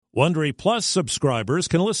Wondery Plus subscribers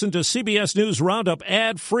can listen to CBS News Roundup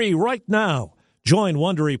ad-free right now. Join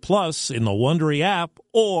Wondery Plus in the Wondery app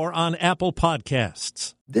or on Apple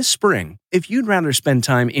Podcasts. This spring, if you'd rather spend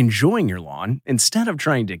time enjoying your lawn instead of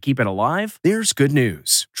trying to keep it alive, there's good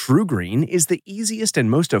news. True Green is the easiest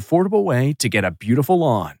and most affordable way to get a beautiful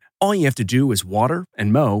lawn. All you have to do is water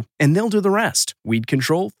and mow, and they'll do the rest. Weed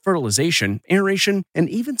control, fertilization, aeration, and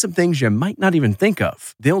even some things you might not even think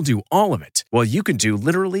of. They'll do all of it, while you can do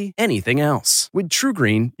literally anything else. With True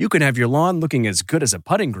Green, you can have your lawn looking as good as a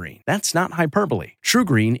putting green. That's not hyperbole. True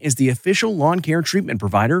Green is the official lawn care treatment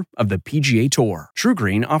provider of the PGA Tour. True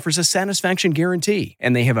Green offers a satisfaction guarantee,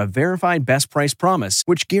 and they have a verified best price promise,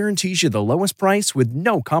 which guarantees you the lowest price with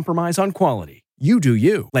no compromise on quality. You do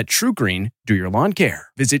you. Let True Green do your lawn care.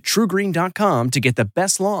 Visit TrueGreen.com to get the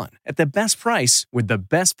best lawn at the best price with the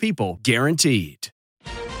best people guaranteed.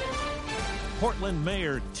 Portland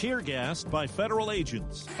mayor tear-gassed by federal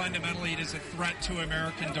agents. Fundamentally, it is a threat to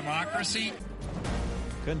American democracy.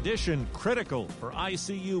 Condition critical for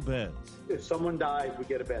ICU beds. If someone dies, we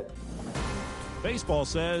get a bed. Baseball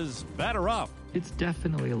says batter up. It's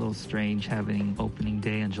definitely a little strange having opening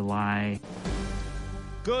day in July.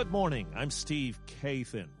 Good morning. I'm Steve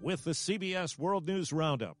Kathan with the CBS World News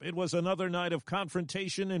Roundup. It was another night of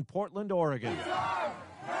confrontation in Portland, Oregon.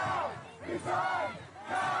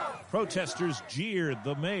 Protesters jeered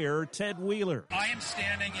the mayor, Ted Wheeler. I am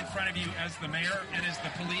standing in front of you as the mayor and as the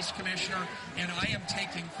police commissioner, and I am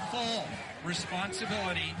taking full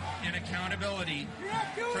responsibility and accountability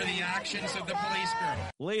for the actions of the police bureau.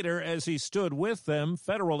 Later, as he stood with them,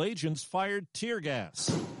 federal agents fired tear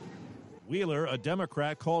gas. Wheeler, a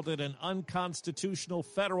Democrat, called it an unconstitutional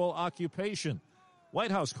federal occupation.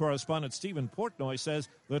 White House correspondent Stephen Portnoy says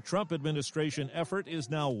the Trump administration effort is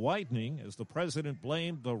now widening as the president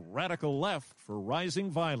blamed the radical left for rising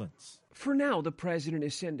violence. For now, the president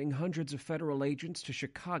is sending hundreds of federal agents to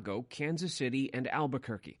Chicago, Kansas City, and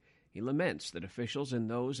Albuquerque. He laments that officials in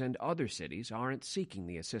those and other cities aren't seeking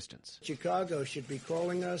the assistance. Chicago should be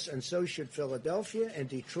calling us, and so should Philadelphia and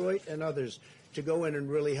Detroit and others, to go in and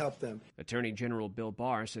really help them. Attorney General Bill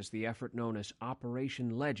Barr says the effort known as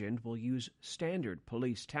Operation Legend will use standard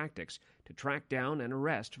police tactics to track down and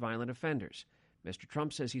arrest violent offenders. Mr.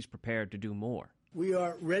 Trump says he's prepared to do more. We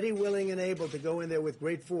are ready, willing, and able to go in there with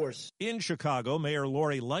great force. In Chicago, Mayor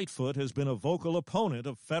Lori Lightfoot has been a vocal opponent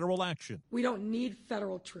of federal action. We don't need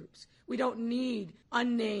federal troops. We don't need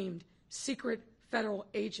unnamed, secret federal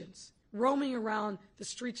agents roaming around the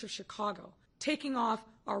streets of Chicago, taking off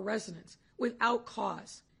our residents without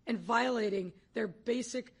cause and violating their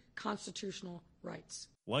basic constitutional rights.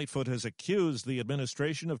 Lightfoot has accused the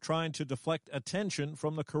administration of trying to deflect attention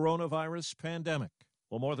from the coronavirus pandemic.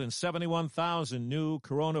 Well, more than 71,000 new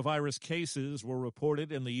coronavirus cases were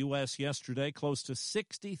reported in the U.S. yesterday. Close to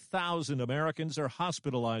 60,000 Americans are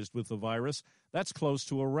hospitalized with the virus. That's close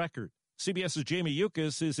to a record. CBS's Jamie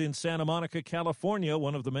Yuccas is in Santa Monica, California,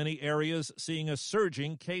 one of the many areas seeing a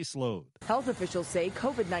surging caseload. Health officials say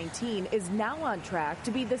COVID-19 is now on track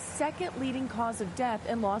to be the second leading cause of death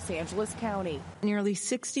in Los Angeles County. Nearly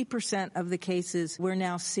 60% of the cases we're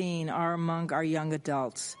now seeing are among our young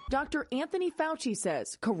adults. Dr. Anthony Fauci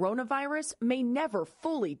says coronavirus may never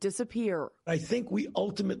fully disappear. I think we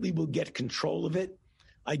ultimately will get control of it.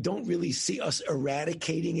 I don't really see us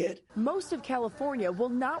eradicating it. Most of California will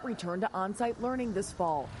not return to on-site learning this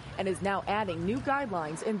fall and is now adding new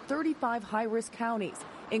guidelines in 35 high-risk counties,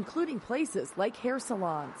 including places like hair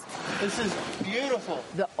salons. This is beautiful.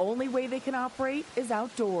 The only way they can operate is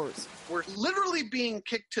outdoors. We're literally being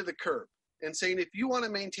kicked to the curb and saying, if you want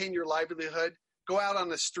to maintain your livelihood, go out on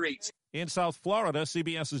the streets. In South Florida,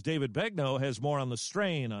 CBS's David Begnaud has more on the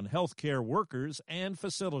strain on healthcare workers and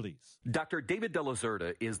facilities. Dr. David De La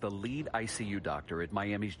Zerda is the lead ICU doctor at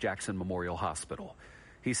Miami's Jackson Memorial Hospital.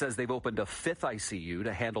 He says they've opened a fifth ICU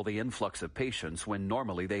to handle the influx of patients when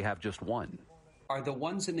normally they have just one. Are the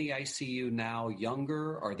ones in the ICU now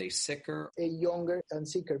younger? Are they sicker? Younger and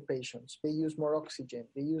sicker patients. They use more oxygen.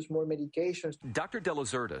 They use more medications. Dr. De La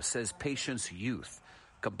Zerda says patients' youth,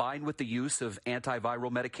 combined with the use of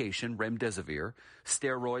antiviral medication, remdesivir,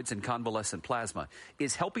 steroids, and convalescent plasma,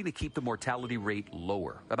 is helping to keep the mortality rate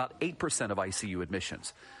lower, about 8% of ICU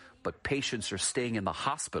admissions. But patients are staying in the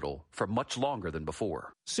hospital for much longer than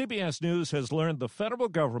before. CBS News has learned the federal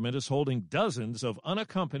government is holding dozens of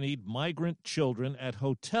unaccompanied migrant children at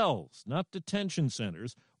hotels, not detention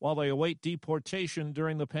centers, while they await deportation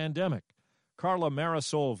during the pandemic. Carla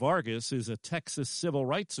Marisol Vargas is a Texas civil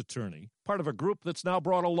rights attorney, part of a group that's now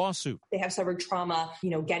brought a lawsuit. They have suffered trauma,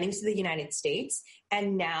 getting to the United States,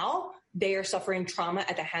 and now they are suffering trauma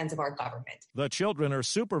at the hands of our government. The children are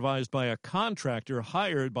supervised by a contractor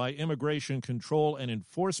hired by Immigration Control and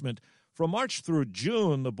Enforcement. From March through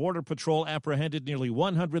June, the Border Patrol apprehended nearly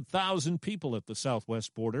 100,000 people at the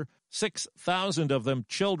southwest border, 6,000 of them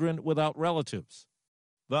children without relatives.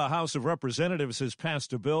 The House of Representatives has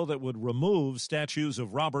passed a bill that would remove statues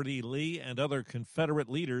of Robert E. Lee and other Confederate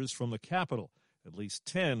leaders from the Capitol. At least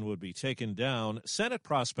 10 would be taken down. Senate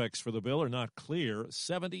prospects for the bill are not clear.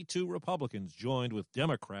 72 Republicans joined with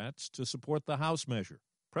Democrats to support the House measure.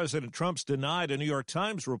 President Trump's denied a New York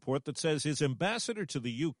Times report that says his ambassador to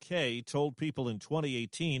the UK told people in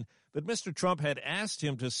 2018 that Mr. Trump had asked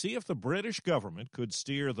him to see if the British government could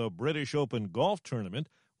steer the British Open golf tournament,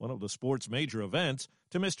 one of the sport's major events,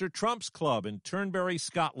 to Mr. Trump's club in Turnberry,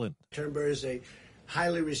 Scotland. Turnberry is a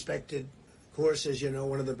highly respected course, as you know,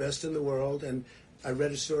 one of the best in the world, and I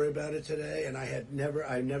read a story about it today, and I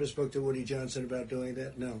never spoke to Woody Johnson about doing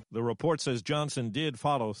that, no. The report says Johnson did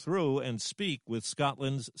follow through and speak with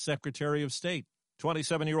Scotland's Secretary of State.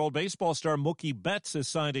 27-year-old baseball star Mookie Betts has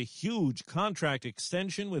signed a huge contract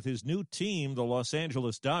extension with his new team, the Los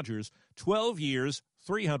Angeles Dodgers, 12 years,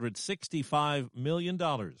 $365 million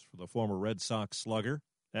for the former Red Sox slugger.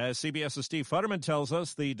 As CBS's Steve Futterman tells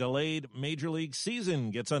us, the delayed Major League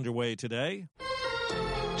season gets underway today.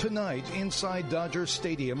 Tonight, inside Dodger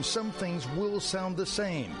Stadium, some things will sound the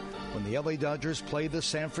same. When the LA Dodgers play the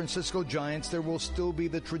San Francisco Giants, there will still be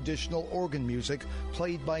the traditional organ music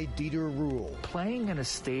played by Dieter Ruhl. Playing in a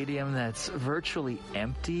stadium that's virtually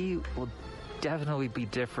empty will definitely be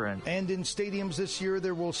different. And in stadiums this year,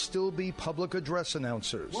 there will still be public address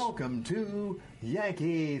announcers. Welcome to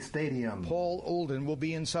Yankee Stadium. Paul Olden will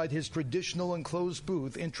be inside his traditional enclosed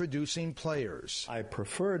booth introducing players. I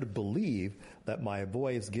prefer to believe that my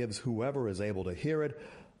voice gives whoever is able to hear it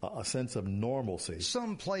a sense of normalcy.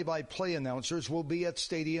 Some play-by-play announcers will be at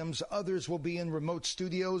stadiums. Others will be in remote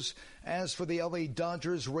studios. As for the LA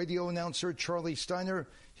Dodgers radio announcer Charlie Steiner,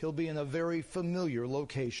 he'll be in a very familiar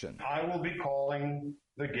location. I will be calling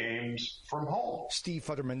the games from home. Steve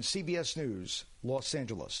Futterman, CBS News, Los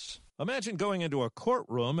Angeles. Imagine going into a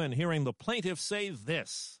courtroom and hearing the plaintiff say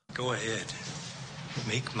this. Go ahead.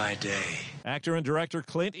 Make my day. Actor and director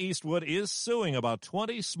Clint Eastwood is suing about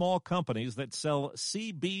 20 small companies that sell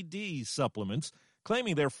CBD supplements,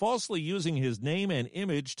 claiming they're falsely using his name and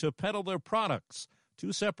image to peddle their products.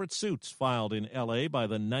 2 separate suits filed in L.A. by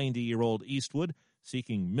the 90-year-old Eastwood,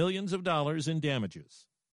 seeking millions of dollars in damages.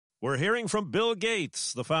 We're hearing from Bill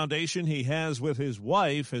Gates. The foundation he has with his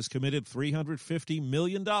wife has committed $350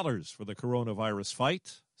 million for the coronavirus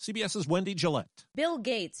fight. CBS's Wendy Gillette. Bill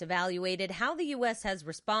Gates evaluated how the U.S. has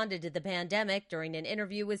responded to the pandemic during an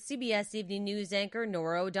interview with CBS Evening News anchor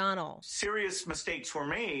Norah O'Donnell. Serious mistakes were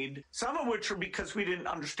made, some of which are because we didn't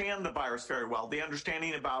understand the virus very well. The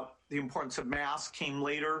understanding about the importance of masks came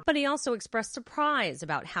later. But he also expressed surprise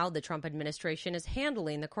about how the Trump administration is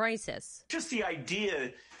handling the crisis. Just the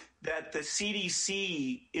idea that the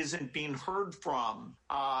CDC isn't being heard from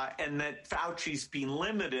and that Fauci's being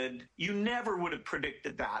limited, you never would have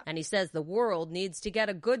predicted that. And he says the world needs to get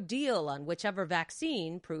a good deal on whichever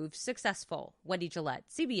vaccine proves successful. Wendy Gillette,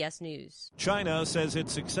 CBS News. China says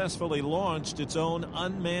it successfully launched its own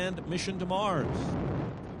unmanned mission to Mars.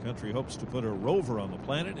 The country hopes to put a rover on the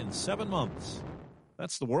planet in 7 months.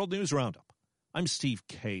 That's the World News Roundup. I'm Steve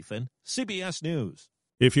Kathan, CBS News.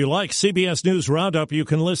 If you like CBS News Roundup, you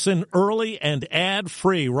can listen early and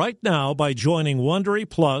ad-free right now by joining Wondery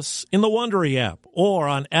Plus in the Wondery app or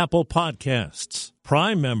on Apple Podcasts.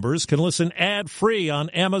 Prime members can listen ad-free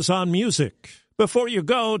on Amazon Music. Before you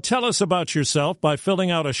go, tell us about yourself by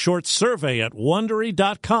filling out a short survey at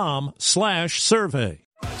Wondery.com/survey.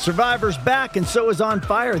 Survivor's back, and so is On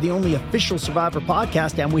Fire, the only official Survivor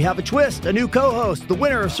podcast, and we have a twist, a new co-host, the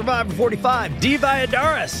winner of Survivor 45, Dee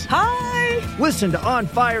Valladares. Hi! Listen to On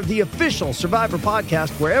Fire, the official Survivor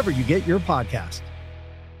podcast, wherever you get your podcast.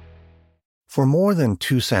 For more than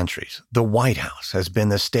 2 centuries, the White House has been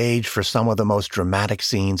the stage for some of the most dramatic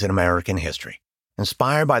scenes in American history.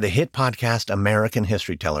 Inspired by the hit podcast American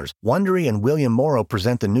History Tellers, Wondery and William Morrow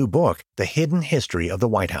present the new book, The Hidden History of the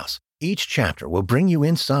White House. Each chapter will bring you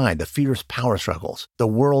inside the fierce power struggles, the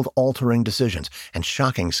world-altering decisions, and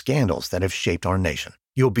shocking scandals that have shaped our nation.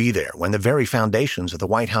 You'll be there when the very foundations of the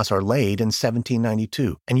White House are laid in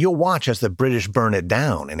 1792, and you'll watch as the British burn it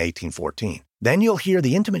down in 1814. Then you'll hear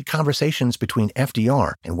the intimate conversations between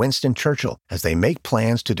FDR and Winston Churchill as they make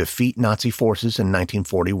plans to defeat Nazi forces in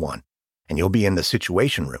 1941. And you'll be in the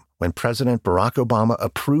Situation Room when President Barack Obama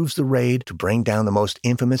approves the raid to bring down the most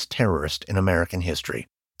infamous terrorist in American history.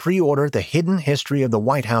 Pre-order The Hidden History of the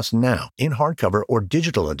White House now in hardcover or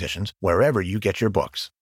digital editions wherever you get your books.